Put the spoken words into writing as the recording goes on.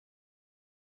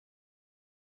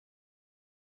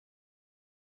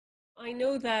I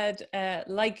know that,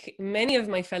 like many of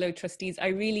my fellow trustees, I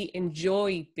really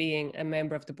enjoy being a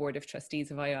member of the Board of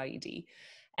Trustees of IIED.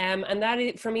 And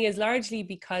that for me is largely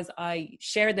because I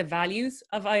share the values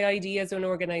of IIED as an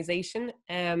organization.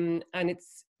 And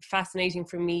it's fascinating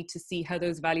for me to see how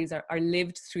those values are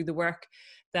lived through the work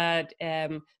that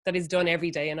is done every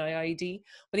day in IIED.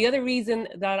 But the other reason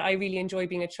that I really enjoy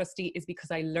being a trustee is because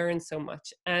I learn so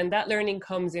much. And that learning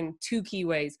comes in two key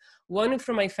ways. One,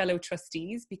 from my fellow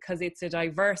trustees, because it's a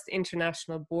diverse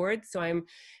international board. So I'm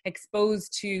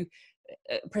exposed to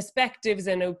perspectives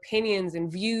and opinions and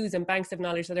views and banks of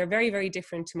knowledge that are very, very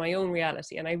different to my own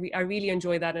reality. And I really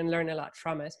enjoy that and learn a lot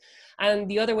from it. And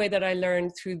the other way that I learn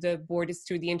through the board is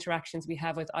through the interactions we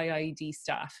have with IIED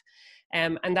staff.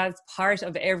 And that's part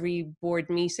of every board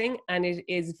meeting. And it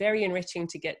is very enriching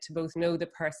to get to both know the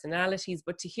personalities,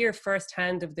 but to hear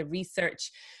firsthand of the research,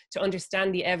 to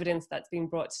understand the evidence that's being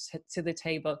brought to the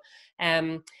table,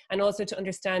 and also to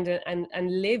understand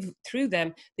and live through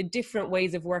them the different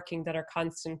ways of working that are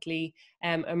constantly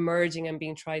emerging and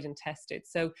being tried and tested.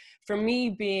 So for me,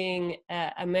 being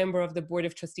a member of the Board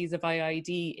of Trustees of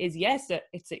IIED is, yes,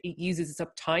 it uses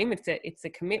up time, it's a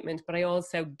commitment, but I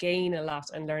also gain a lot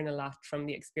and learn a lot from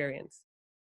the experience.